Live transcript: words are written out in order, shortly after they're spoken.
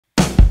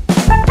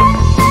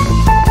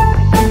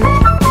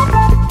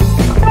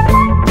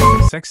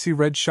Sexy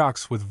Red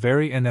shocks with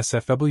VERY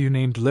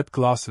NSFW-named lip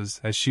glosses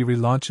as she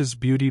relaunches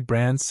beauty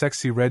brand.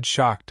 Sexy Red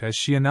shocked as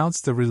she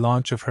announced the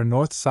relaunch of her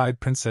Northside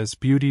Princess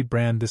beauty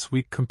brand this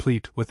week,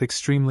 complete with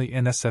extremely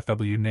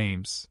NSFW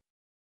names.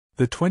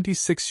 The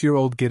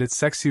 26-year-old Get It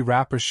Sexyy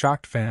rapper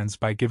shocked fans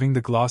by giving the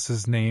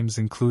glosses names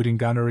including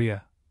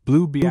gonorrhea,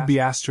 blue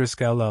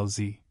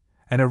 *LLZ,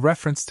 and a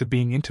reference to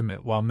being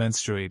intimate while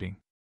menstruating.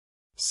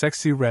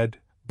 Sexy Red,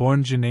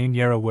 born Janae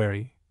Nierah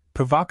Wherry,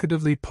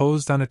 provocatively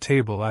posed on a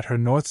table at her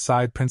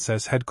Northside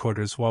Princess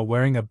headquarters while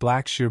wearing a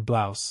black sheer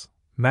blouse,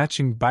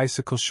 matching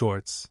bicycle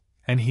shorts,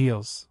 and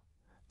heels.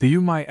 The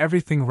You My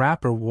Everything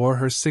rapper wore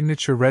her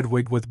signature red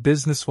wig with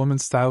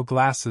businesswoman-style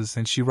glasses,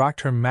 and she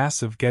rocked her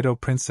massive Ghetto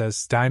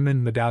Princess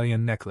diamond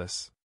medallion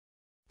necklace.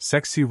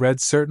 Sexy Red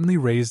certainly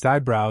raised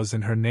eyebrows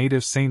in her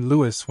native St.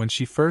 Louis when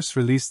she first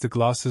released the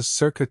glosses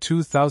circa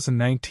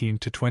 2019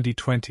 to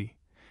 2020.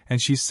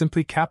 And she's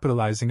simply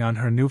capitalizing on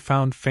her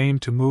newfound fame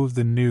to move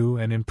the new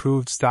and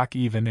improved stock.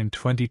 Even in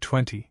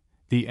 2020,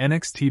 the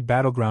NXT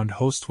Battleground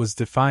host was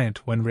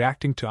defiant when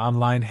reacting to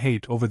online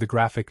hate over the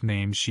graphic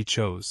names she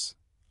chose.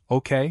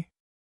 Okay?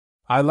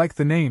 I like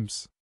the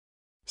names.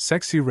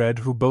 Sexy Red,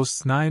 who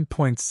boasts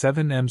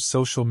 9.7 million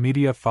social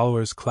media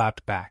followers,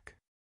 clapped back.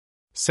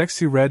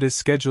 Sexy Red is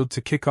scheduled to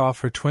kick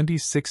off her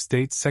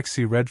 26-date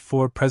Sexy Red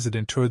 4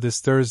 President Tour this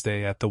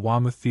Thursday at the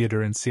Wama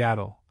Theater in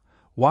Seattle,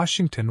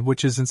 Washington,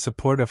 which is in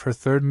support of her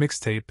third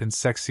mixtape In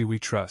Sexy We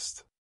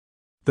Trust.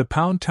 The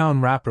Pound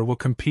Town rapper will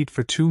compete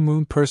for 2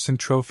 Moon Person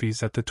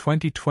trophies at the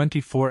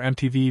 2024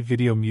 MTV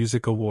Video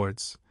Music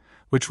Awards,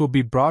 which will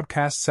be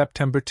broadcast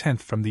September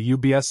 10th from the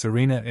UBS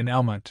Arena in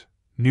Elmont,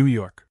 New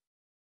York.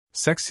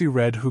 Sexy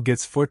Red, who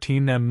gets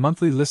 14 million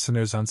monthly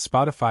listeners on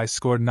Spotify,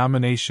 scored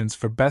nominations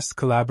for Best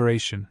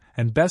Collaboration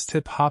and Best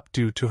Hip Hop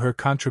due to her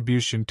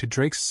contribution to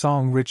Drake's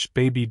song Rich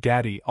Baby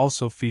Daddy,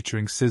 also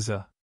featuring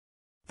SZA.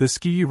 The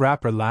Sexyy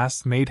rapper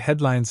last made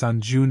headlines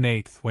on June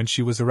 8 when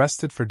she was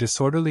arrested for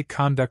disorderly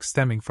conduct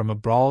stemming from a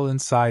brawl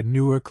inside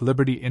Newark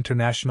Liberty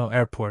International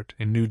Airport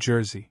in New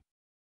Jersey.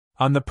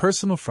 On the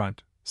personal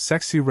front,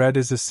 Sexy Red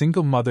is a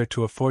single mother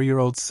to a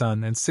 4-year-old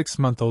son and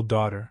 6-month-old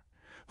daughter,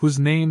 whose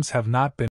names have not been